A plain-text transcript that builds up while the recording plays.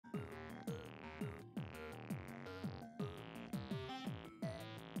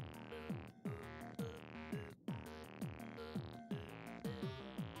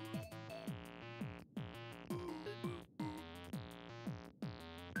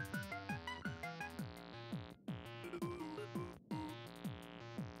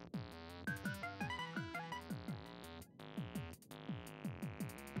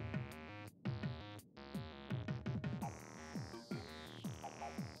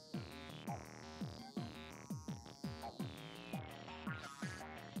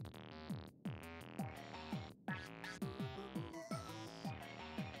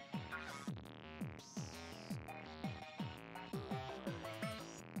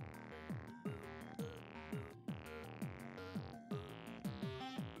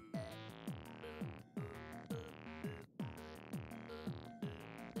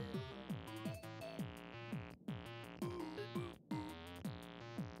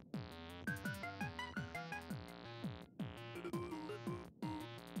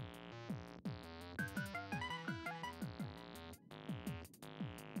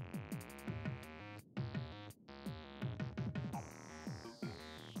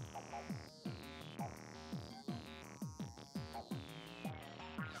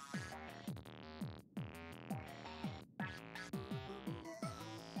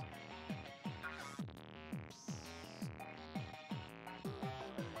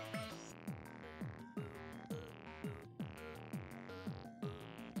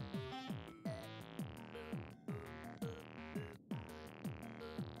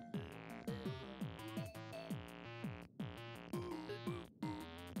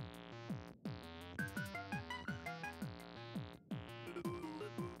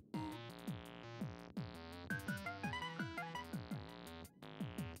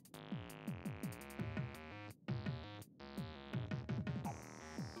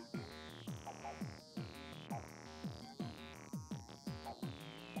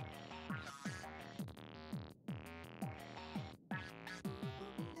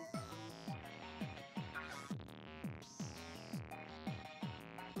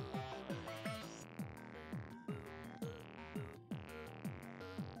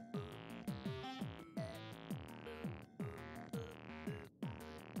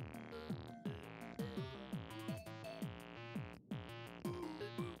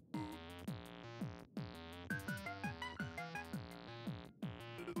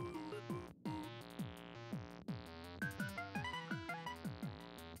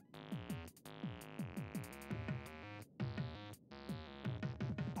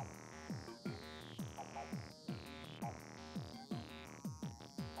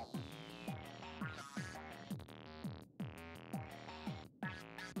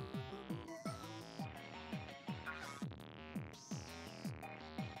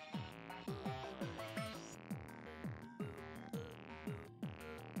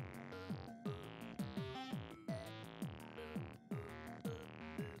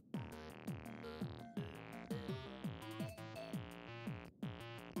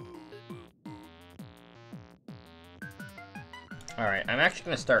Alright, I'm actually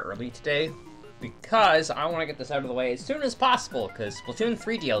going to start early today because I want to get this out of the way as soon as possible because Splatoon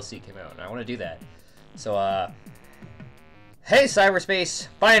 3 DLC came out and I want to do that. So, hey cyberspace,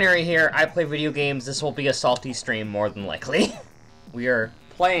 Binary here, I play video games, this will be a salty stream more than likely. We are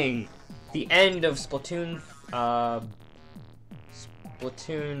playing the end of Splatoon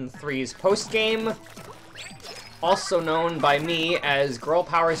 3's post-game, also known by me as Girl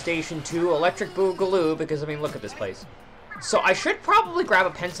Power Station 2 Electric Boogaloo, because, I mean, look at this place. So I should probably grab a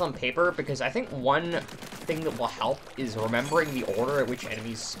pencil and paper, because I think one thing that will help is remembering the order at which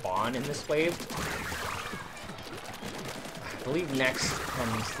enemies spawn in this wave. I believe next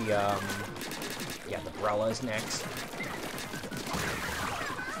comes the, yeah, the Brellas next.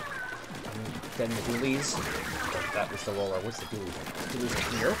 Then the Doolies. Oh, that was the roller. What's the Doolies? The Doolies are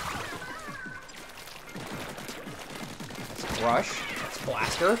here. That's Brush. That's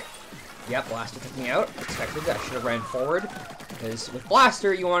Blaster. Yep, Blaster took me out. I expected that. I should have ran forward. Because with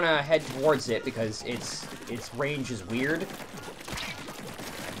Blaster, you want to head towards it because its range is weird. I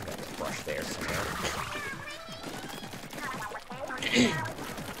think I got Brush there somewhere.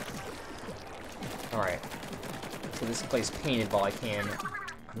 Alright. So this place painted while I can.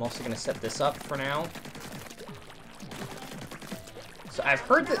 I'm also going to set this up for now. So I've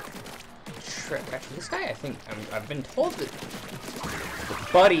heard that... Actually, this guy, I think... I've been told that... The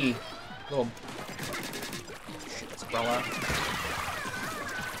buddy... Little... Shit, it's Brella.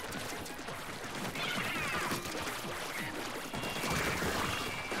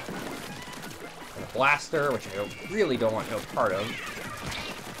 And a Blaster, which I really don't want no part of.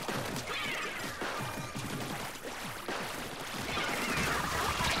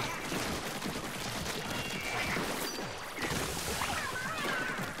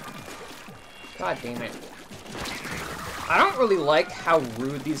 God damn it. I don't really like how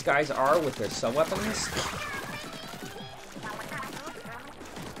rude these guys are with their sub-weapons.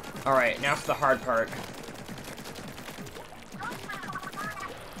 Alright, now for the hard part.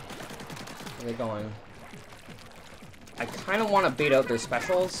 Where are they going? I kind of want to bait out their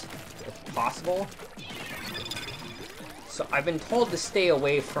specials, if possible. So I've been told to stay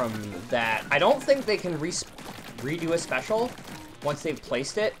away from that. I don't think they can redo a special once they've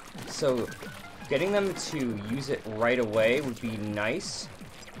placed it, so... Getting them to use it right away would be nice.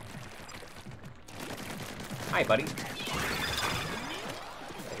 Hi, buddy.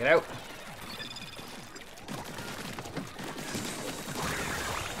 Take it out.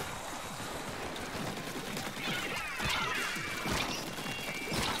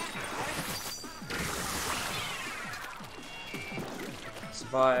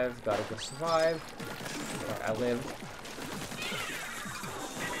 Survive. Gotta go survive. I live.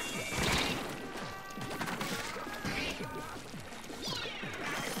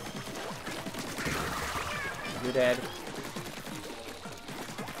 You're dead.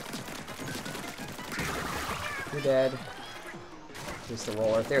 You're dead. There's the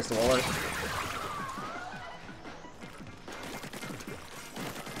roller. There's the roller.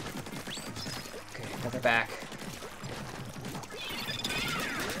 Okay, got her back.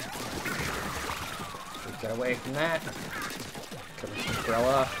 Get away from that. Kill the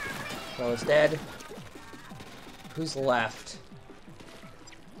umbrella. Umbrella's dead. Who's left?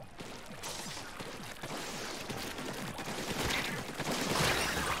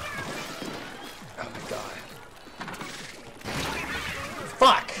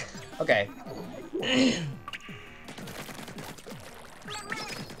 Fuck! Okay.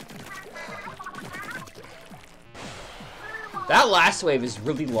 That last wave is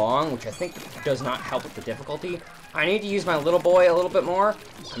really long, which I think does not help with the difficulty. I need to use my little boy a little bit more.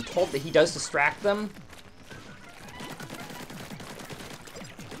 I'm told that he does distract them.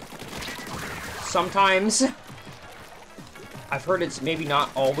 Sometimes. I've heard it's maybe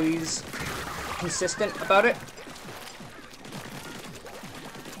not always consistent about it.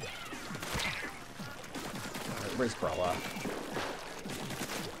 Where's Brella?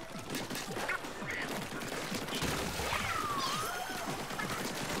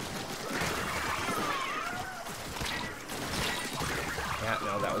 Yeah,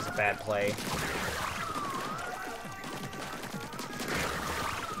 no, that was a bad play.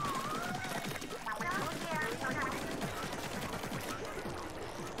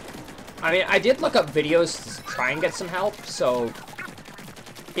 I mean, I did look up videos to try and get some help, so...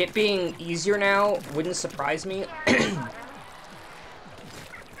 It being easier now wouldn't surprise me.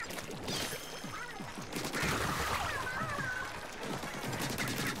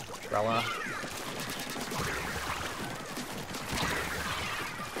 Brella.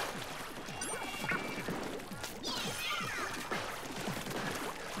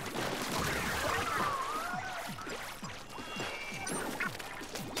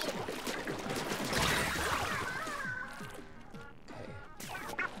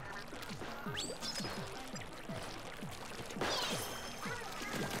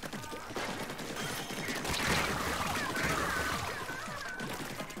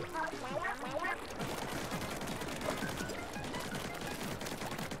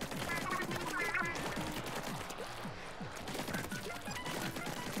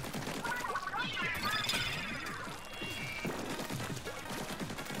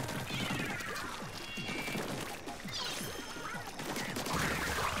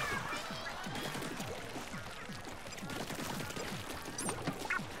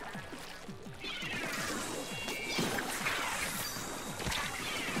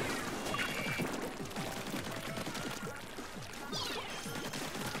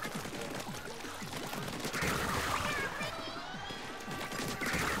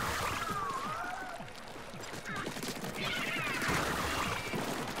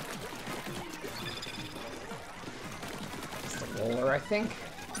 think.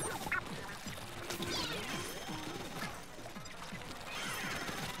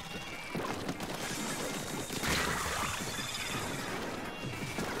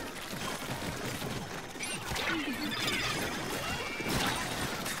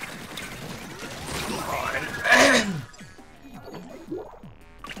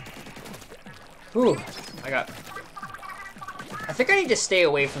 Whew, I think I need to stay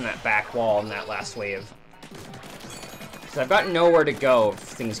away from that back wall in that last wave. Because I've got nowhere to go if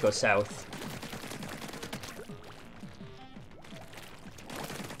things go south.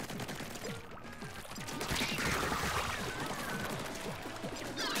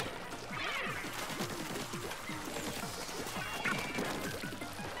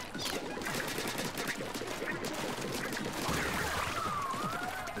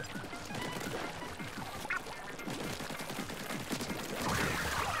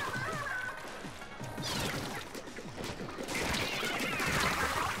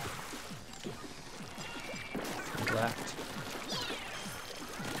 Left.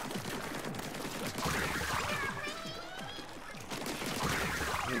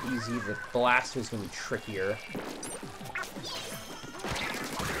 Pretty easy. The blaster's gonna be trickier.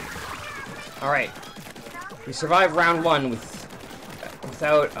 Alright. We survived round one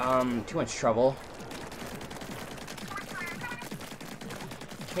without too much trouble.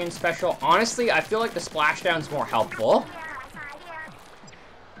 Cane special. Honestly, I feel like the splashdown's more helpful.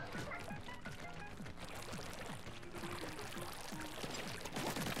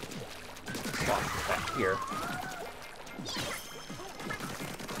 Back here.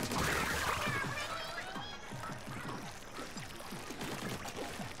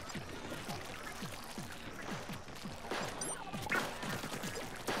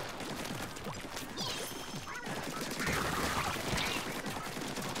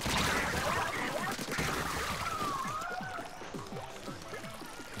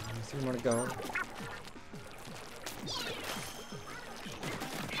 Three more to go.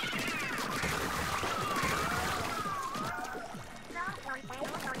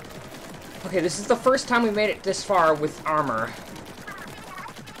 Okay, this is the first time we made it this far with armor.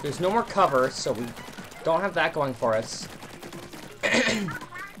 There's no more cover, so we don't have that going for us. And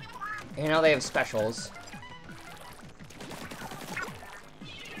now they have specials.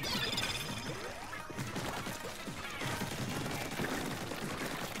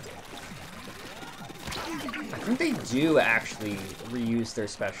 I think they do actually reuse their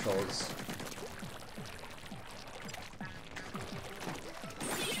specials.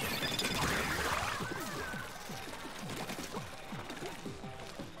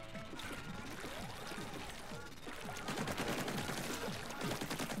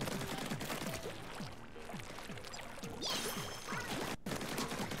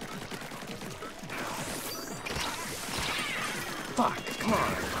 Fuck, come on.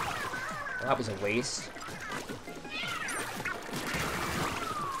 Well, that was a waste.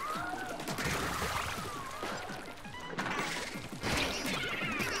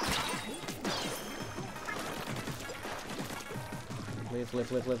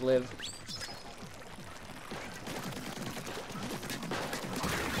 Live.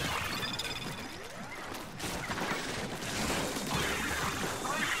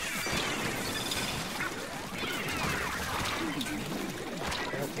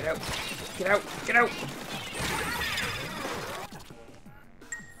 Get out!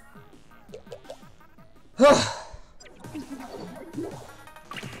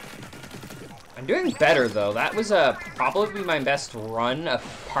 I'm doing better, though. That was probably my best run,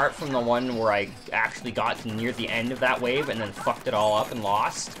 apart from the one where I actually got to near the end of that wave and then fucked it all up and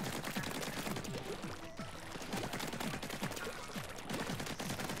lost.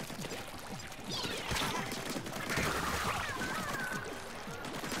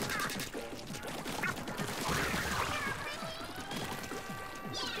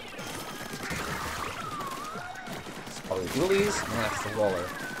 It's probably Ghoulies, and that's the roller.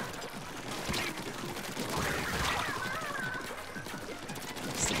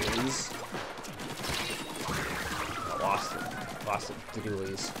 Lost it to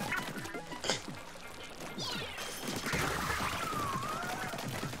Ghoulies.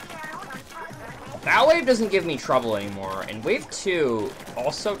 That wave doesn't give me trouble anymore, and wave 2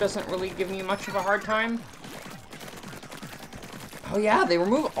 also doesn't really give me much of a hard time. Oh yeah, they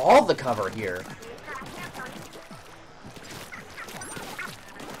remove all the cover here.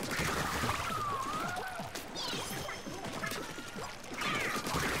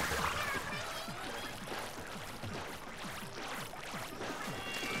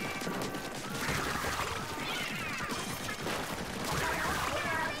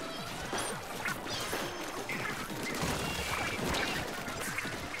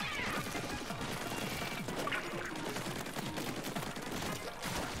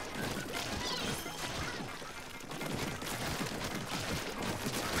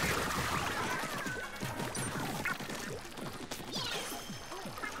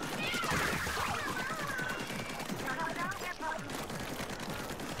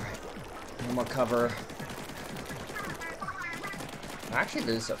 more cover. Actually,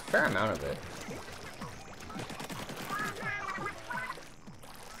 there's a fair amount of it.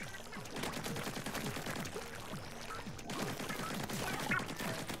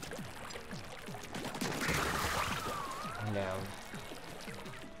 I'm down.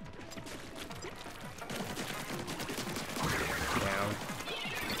 Down.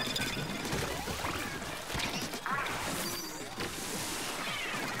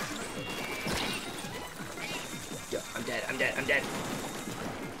 I'm dead, I'm dead, I'm dead.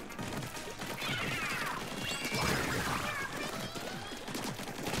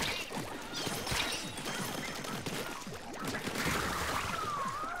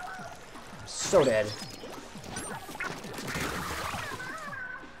 I'm so dead.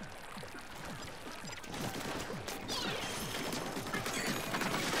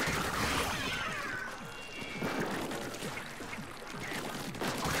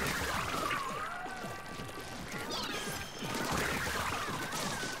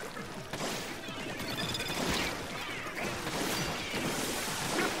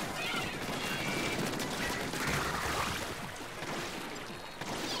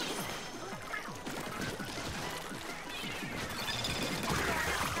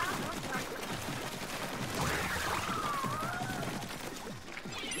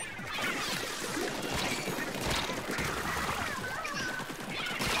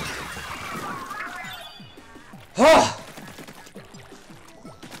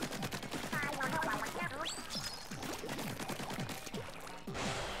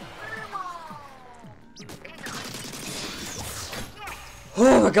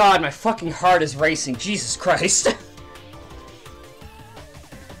 Oh my god, my fucking heart is racing. Jesus Christ.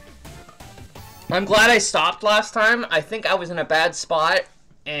 I'm glad I stopped last time. I think I was in a bad spot,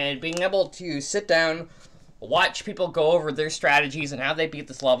 and being able to sit down, watch people go over their strategies and how they beat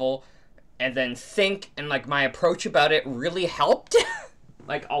this level, and then think and like my approach about it really helped.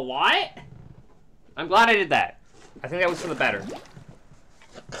 Like a lot. I'm glad I did that. I think that was for the better.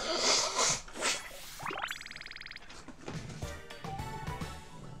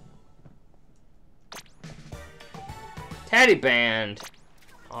 Teddy Band!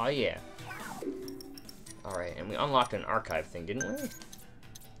 Aw, yeah. Alright, and we unlocked an archive thing, didn't we?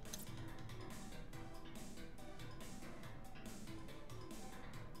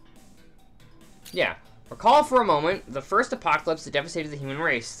 Yeah. Recall for a moment the first apocalypse that devastated the human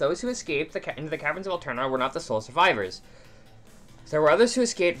race. Those who escaped into the caverns of Alterna were not the sole survivors. There were others who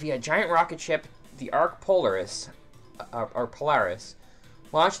escaped via a giant rocket ship, the Ark Polaris. Polaris.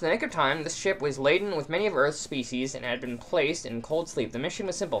 Launched in the nick of time, this ship was laden with many of Earth's species and had been placed in cold sleep. The mission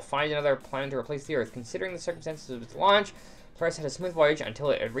was simple: find another planet to replace the Earth. Considering the circumstances of its launch, Polaris had a smooth voyage until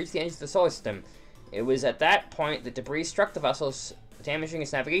it had reached the edge of the solar system. It was at that point that debris struck the vessels, damaging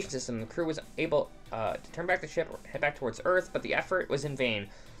its navigation system. The crew was able to turn back the ship or head back towards Earth, but the effort was in vain.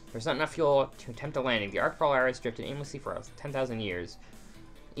 There was not enough fuel to attempt a landing. The Ark Polaris drifted aimlessly for 10,000 years.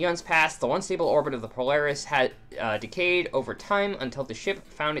 Eons passed. The unstable orbit of the Polaris had decayed over time until the ship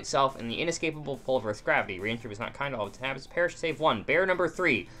found itself in the inescapable pull of Earth's gravity. Re-entry was not kind. All of its inhabitants perished save one. Bear number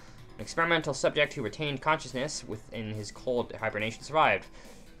 3, an experimental subject who retained consciousness within his cold hibernation, survived.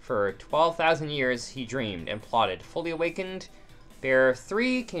 For 12,000 years, he dreamed and plotted. Fully awakened, Bear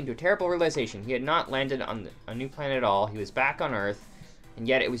 3 came to a terrible realization. He had not landed on a new planet at all. He was back on Earth. And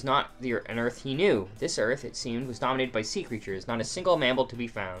yet it was not an Earth he knew. This Earth, it seemed, was dominated by sea creatures, not a single mammal to be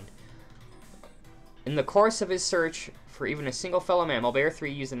found. In the course of his search for even a single fellow mammal, Bear 3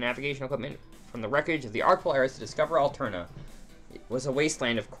 used the navigation equipment from the wreckage of the Ark Polaris to discover Alterna. It was a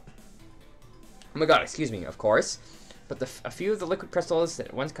wasteland of... Oh my god, excuse me, of course. But a few of the liquid crystals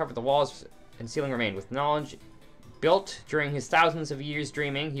that once covered the walls and ceiling remained. With knowledge built during his thousands of years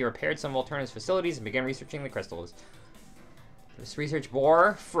dreaming, he repaired some of Alterna's facilities and began researching the crystals. This research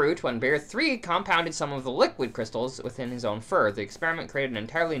bore fruit when Bear 3 compounded some of the liquid crystals within his own fur. The experiment created an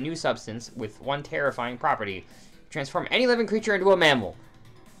entirely new substance with one terrifying property: transform any living creature into a mammal.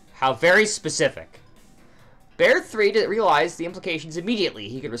 How very specific. Bear 3 realized the implications immediately.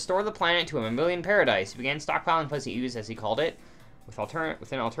 He could restore the planet to a mammalian paradise. He began stockpiling fuzzy ooze, as he called it,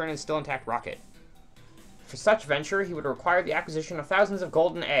 within Alterna's still intact rocket. For such venture, he would require the acquisition of thousands of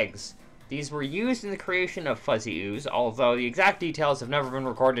golden eggs. These were used in the creation of fuzzy ooze, although the exact details have never been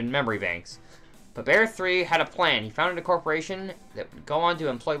recorded in memory banks. But Bear 3 had a plan. He founded a corporation that would go on to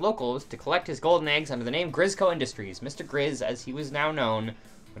employ locals to collect his golden eggs under the name Grizzco Industries. Mr. Grizz, as he was now known,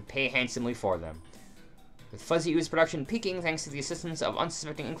 would pay handsomely for them. With fuzzy ooze production peaking thanks to the assistance of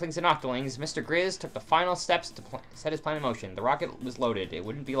unsuspecting inklings and octolings, Mr. Grizz took the final steps to set his plan in motion. The rocket was loaded. It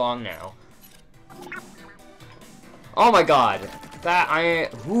wouldn't be long now. Oh my god.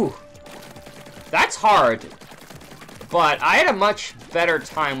 Whew. That's hard. But I had a much better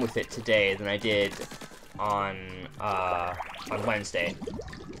time with it today than I did on Wednesday.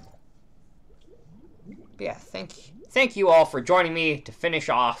 But yeah, thank you all for joining me to finish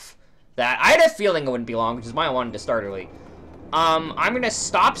off that. I had a feeling it wouldn't be long, which is why I wanted to start early. I'm gonna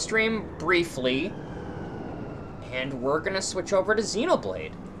stop stream briefly, and we're gonna switch over to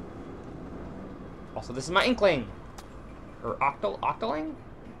Xenoblade. Also, this is my Inkling. Or Octoling,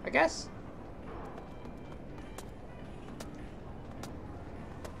 I guess?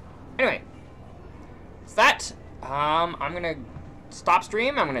 Anyway, with that, I'm gonna stop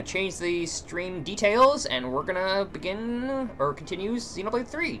stream, I'm gonna change the stream details, and we're gonna continue Xenoblade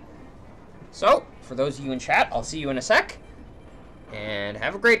 3. So, for those of you in chat, I'll see you in a sec, and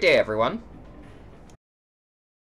have a great day, everyone.